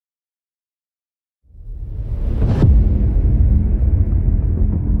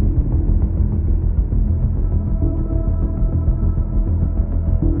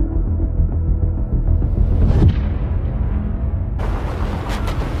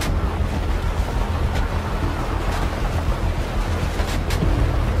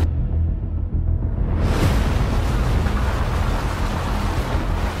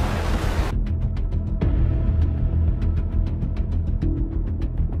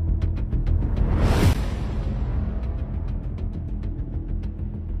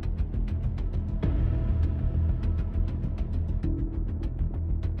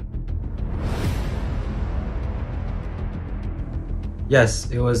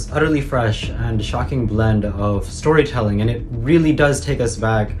Yes, it was utterly fresh and a shocking blend of storytelling, and it really does take us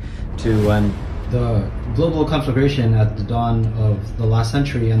back to when the global conflagration at the dawn of the last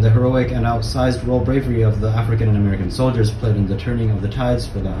century and the heroic and outsized role bravery of the African and American soldiers played in the turning of the tides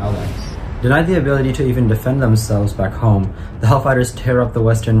for the Allies. Denied the ability to even defend themselves back home, the Hellfighters tear up the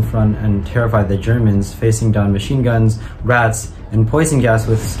Western Front and terrify the Germans, facing down machine guns, rats, and poison gas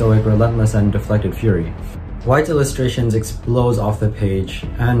with stoic, relentless, and deflected fury. White's illustrations explodes off the page,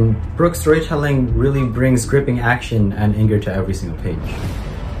 and Brooks' storytelling really brings gripping action and anger to every single page.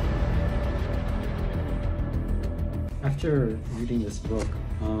 After reading this book,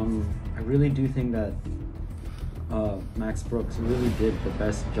 I really do think that Max Brooks really did the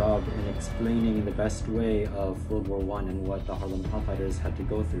best job in explaining in the best way of World War I and what the Harlem Hellfighters had to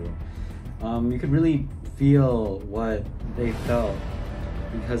go through. You could really feel what they felt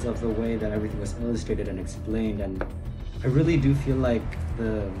because of the way that everything was illustrated and explained, and I really do feel like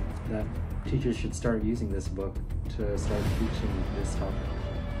that teachers should start using this book to start teaching this topic.